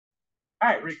All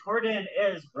right, recording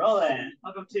is rolling.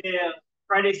 Welcome to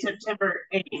Friday, September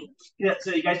 8th. Yeah,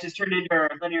 so you guys just turned in your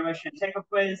linear motion take-home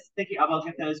quiz. Thank you. I'll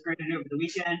get those graded over the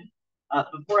weekend.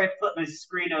 Before I flip my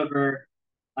screen over,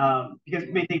 because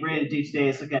the main thing we're going to do today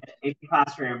is look at AP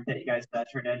Classroom that you guys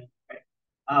turned in. Right?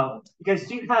 You guys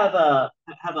do have a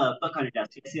book on your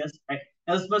desk. You see this? Right?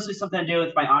 Now, this is mostly something to do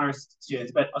with my honors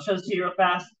students, but I'll show this to you real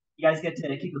fast. You guys get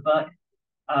to keep the book.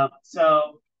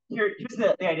 Here's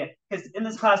the idea. Because in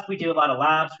this class, we do a lot of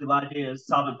labs, we do a lot of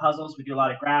solving puzzles, we do a lot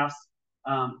of graphs.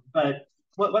 But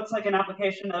what's like an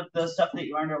application of the stuff that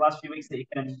you learned over the last few weeks that you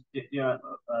can do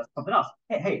something else?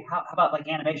 Hey, how about like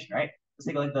animation, right? Let's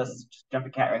take a look at this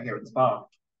jumping cat right here with this ball.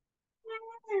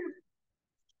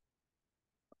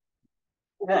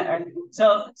 Yeah,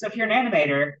 so if you're an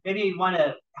animator, maybe you want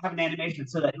to have an animation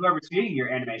so that whoever's viewing your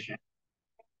animation,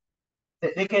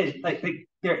 they could like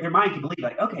their mind can believe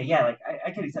like, okay, yeah, like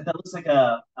I can accept that. Looks like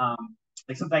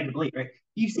something I can believe, right?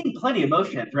 You've seen plenty of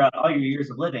motion throughout all your years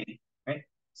of living, right?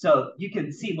 So you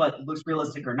can see what looks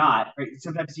realistic or not, right?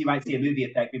 Sometimes you might see a movie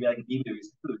effect, maybe like a B movie.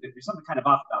 There's something kind of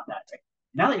off about that, right?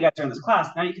 Now that you guys are in this class,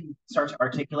 now you can start to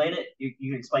articulate it.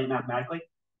 You can explain it mathematically.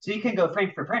 So you can go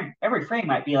frame for frame. Every frame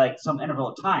might be like some interval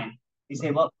of time. You say,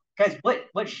 well, guys,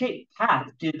 what shape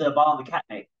path did the ball and the cat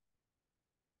make?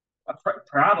 A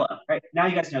parabola, right? Now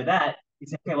you guys know that. You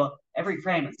say, okay, well, every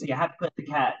frame, so you have to put the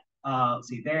cat, let's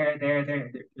see, there, there's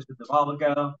where the ball would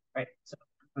go, right? So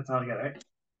that's all together, right?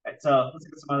 Right, so let's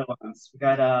look at some other ones. We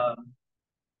got,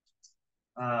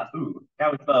 guy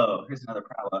with bow. Here's another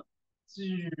parabola.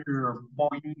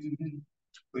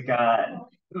 We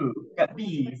got, we got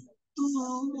bees.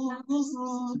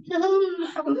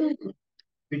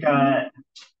 We got,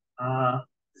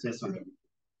 this one.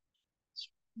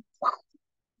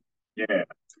 Yeah.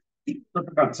 Look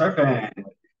at surfing.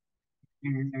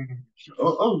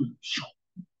 Oh,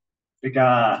 we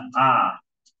got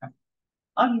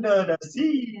under the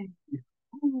sea.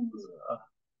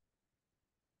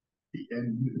 The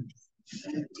end.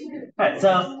 All right,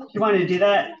 so if you wanted to do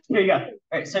that, here you go. All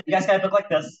right, so you guys got a book like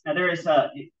this. Now there is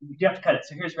you have to cut it.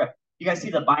 So here's what you guys see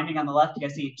the binding on the left. You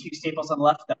guys see two staples on the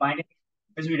left. The binding.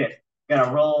 Here's what we did. We got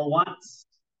to roll once,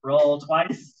 roll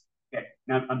twice. Okay,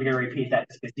 now I'm gonna repeat that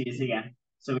just to see this again.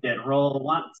 So we did roll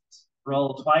once,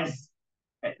 roll twice.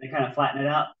 Okay, then kind of flatten it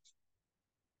out.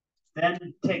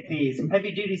 Then take these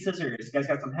heavy duty scissors. You guys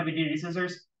got some heavy duty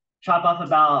scissors. Chop off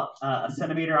about a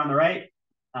centimeter on the right.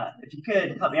 If you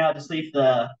could help me out, just leave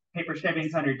the paper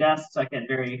shavings on your desk so I can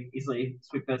very easily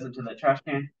sweep those into the trash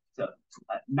can. So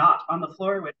not on the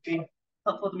floor would be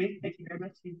helpful to me. Thank you very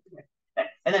much.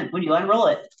 And then when you unroll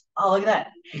it, oh, look at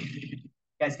that. You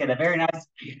guys get a very nice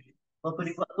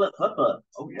flippity flip, flip, flip, flip.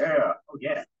 Oh, yeah. Oh,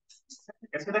 yeah. You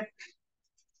guys good there?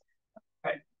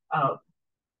 All right.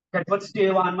 Guys, what's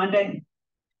due on Monday?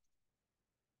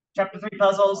 Chapter 3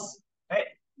 puzzles. Right.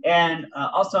 And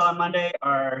also on Monday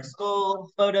are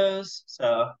school photos.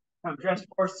 So I'm dressed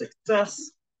for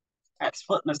success. All right,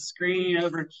 flip my screen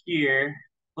over here.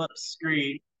 Flip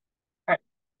screen. All right,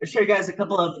 I'll show you guys a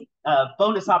couple of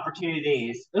bonus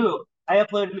opportunities. Ooh, I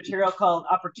uploaded material called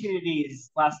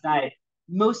Opportunities last night.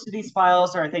 Most of these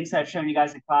files are things that I've shown you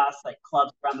guys in class, like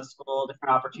clubs around the school,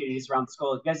 different opportunities around the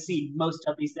school. You guys see most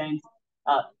of these things.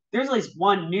 There's at least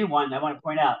one new one I want to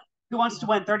point out. Who wants to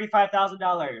win $35,000?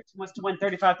 Who wants to win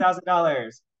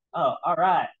 $35,000? Oh, all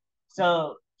right.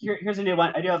 So here's a new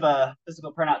one. I do have a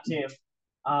physical printout too.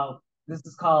 This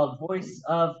is called Voice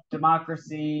of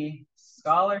Democracy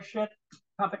Scholarship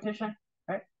Competition.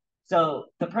 Right. So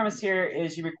the premise here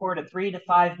is you record a 3 to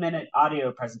 5 minute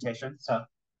audio presentation. So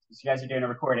you guys are doing a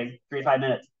recording, 3 to 5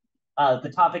 minutes.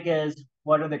 The topic is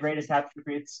what are the greatest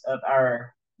attributes of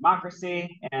our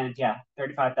democracy? And yeah,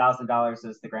 $35,000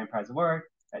 is the grand prize award.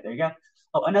 Right, there you go.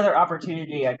 Oh, another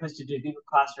opportunity I posted to Google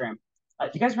Classroom. Do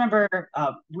you guys remember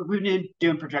we've been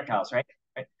doing projectiles, right?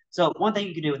 So one thing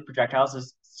you can do with projectiles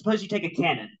is suppose you take a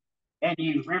cannon and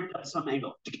you ramp it up to some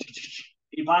angle.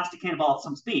 You blast a cannonball at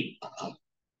some speed.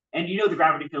 And you know the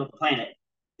gravity field of the planet.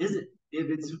 If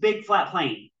it's a big flat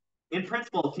plane, in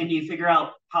principle, can you figure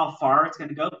out how far it's going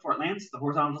to go before it lands, the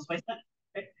horizontal displacement?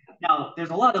 Right? Now,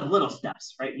 there's a lot of little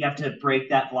steps, right? You have to break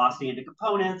that velocity into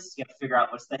components. You have to figure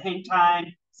out what's the hang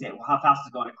time. Say, well, how fast is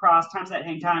it going across? Times that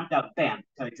hang time. Now, bam,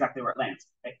 tell you exactly where it lands.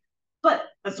 Right? But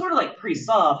that's sort of like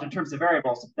pre-solved in terms of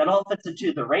variables. That all fits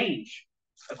into the range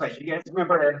equation. You guys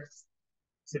remember?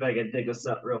 See if I can dig this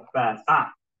up real fast.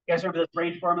 You guys remember this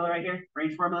range formula right here?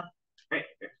 Range formula? Right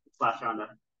here. Flash on the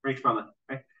range formula.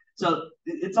 Right. So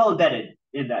it's all embedded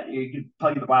in that. You can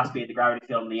plug in the blast speed, the gravity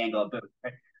field, and the angle of boom.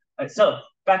 Right? So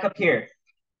back up here.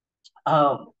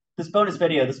 This bonus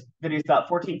video, this video is about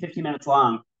 14, 15 minutes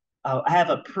long. I have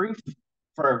a proof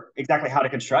for exactly how to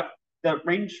construct the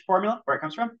range formula, where it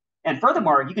comes from. And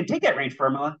furthermore, you can take that range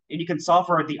formula and you can solve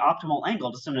for the optimal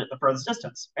angle to send it the furthest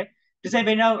distance, right? Does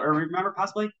anybody know or remember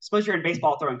possibly? Suppose you're in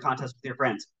baseball throwing contest with your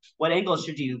friends. What angle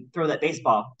should you throw that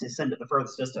baseball to send it the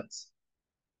furthest distance?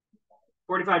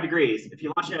 45 degrees. If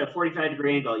you launch it at a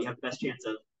 45-degree angle, you have the best chance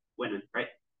of winning, right?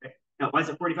 Now, why is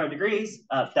it 45 degrees?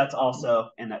 That's also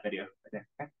in that video right there.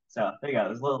 Okay? So there you go.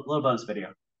 There's a little bonus video.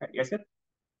 All right, you guys good?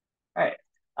 All right.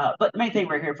 But the main thing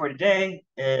we're here for today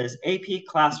is AP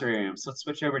Classroom. So let's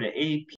switch over to AP